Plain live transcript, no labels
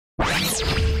I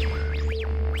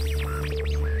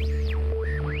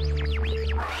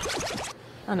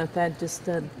don't know, Thad, just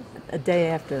a day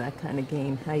after that kind of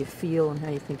game, how you feel and how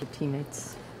you think your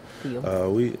teammates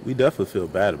feel. We definitely feel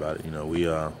bad about it. You know, we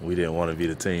didn't want to be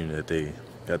the team that they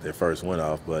got their first win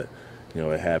off, but you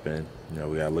know it happened. You know,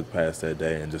 we got to look past that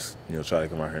day and just try to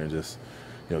come out here and just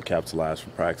capitalize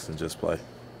from practice and just play.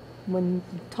 When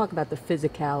you talk about the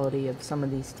physicality of some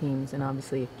of these teams, and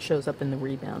obviously it shows up in the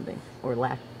rebounding or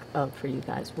lack of for you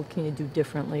guys, what can you do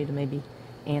differently to maybe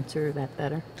answer that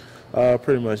better?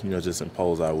 Pretty much, just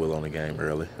impose our will on the game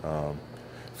early.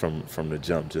 From the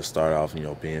jump, just start off,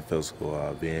 being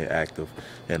physical, being active,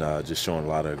 and just showing a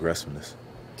lot of aggressiveness.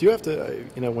 Do you have to,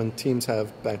 when teams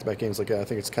have back-to-back games like that, I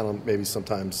think it's kind of maybe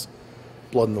sometimes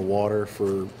blood in the water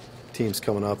for teams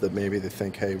coming up that maybe they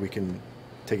think, hey, we can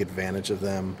take advantage of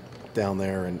them down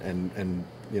there and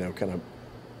kind of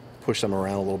push them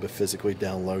around a little bit physically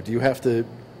down low. Do you have to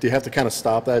kind of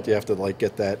stop that? Do you have to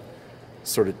get that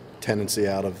sort of tendency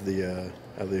out of the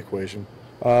equation?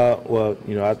 Well,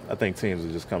 I think teams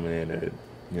are just coming in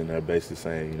and they're basically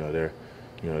saying, they're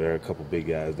a couple big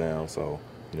guys down, so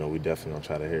we definitely gonna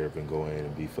try to hurry up and go in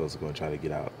and be physical and try to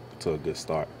get out to a good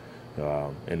start.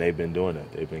 And they've been doing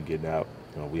that. They've been getting out.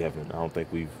 I don't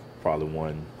think we've probably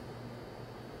won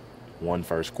one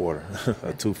first quarter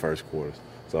or two first quarters.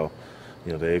 So,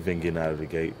 they've been getting out of the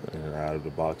gate and out of the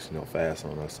box, fast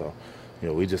on us. So,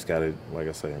 we just got to, like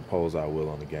I say, impose our will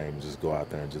on the game and just go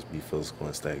out there and just be physical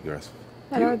and stay aggressive.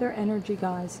 But are there energy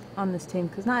guys on this team?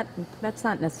 Because that's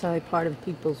not necessarily part of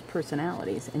people's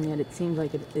personalities, and yet it seems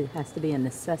like it has to be a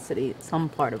necessity at some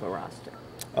part of a roster.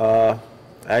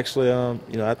 Actually,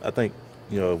 I think,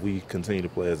 if we continue to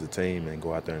play as a team and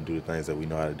go out there and do the things that we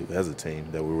know how to do as a team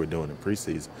that we were doing in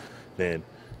preseason, then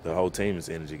the whole team is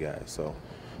energy guys. So,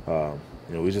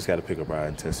 we just got to pick up our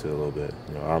intensity a little bit.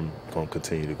 I'm going to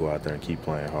continue to go out there and keep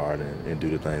playing hard and do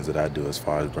the things that I do as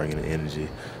far as bringing the energy,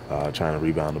 trying to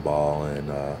rebound the ball, and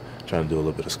trying to do a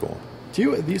little bit of scoring.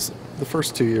 The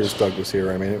first 2 years Doug was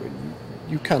here, I mean,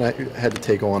 you kind of had to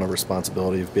take on a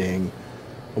responsibility of being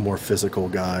a more physical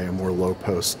guy, a more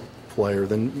low-post player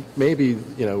than maybe,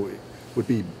 would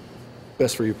be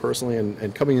best for you personally.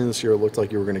 And coming in this year, it looked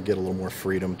like you were going to get a little more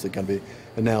freedom to kind of be.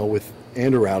 And now with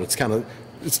Andrew out,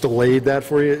 it's delayed that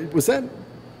for you.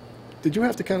 Did you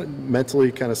have to kind of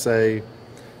mentally kind of say,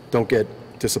 don't get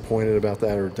disappointed about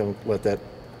that, or don't let that?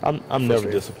 I'm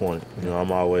never disappointed.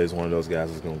 I'm always one of those guys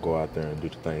that's going to go out there and do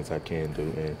the things I can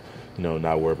do, and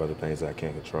not worry about the things that I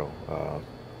can't control.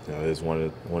 It's one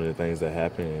of the things that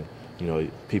happen,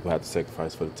 and people have to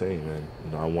sacrifice for the team,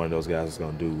 and I'm one of those guys that's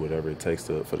going to do whatever it takes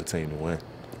for the team to win.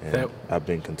 And I've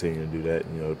been continuing to do that,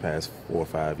 the past 4 or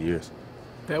 5 years.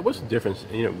 Dad, what's the difference?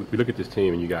 We look at this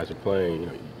team and you guys are playing.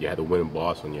 You had to win in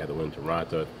Boston, you had to win in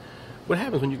Toronto. What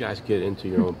happens when you guys get into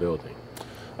your own building?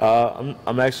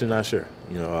 I'm actually not sure.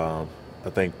 I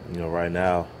think right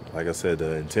now, like I said,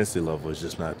 the intensity level is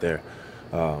just not there.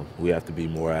 We have to be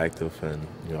more active, and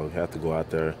we have to go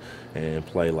out there and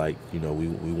play like we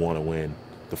want to win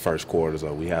the first quarters,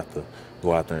 or we have to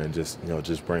go out there and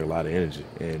just bring a lot of energy.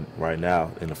 And right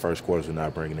now, in the first quarters, we're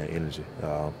not bringing that energy.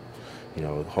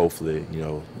 Hopefully,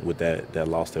 with that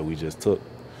loss that we just took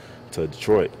to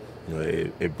Detroit,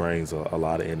 it brings a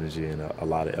lot of energy and a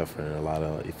lot of effort and a lot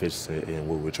of efficiency in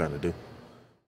what we're trying to do.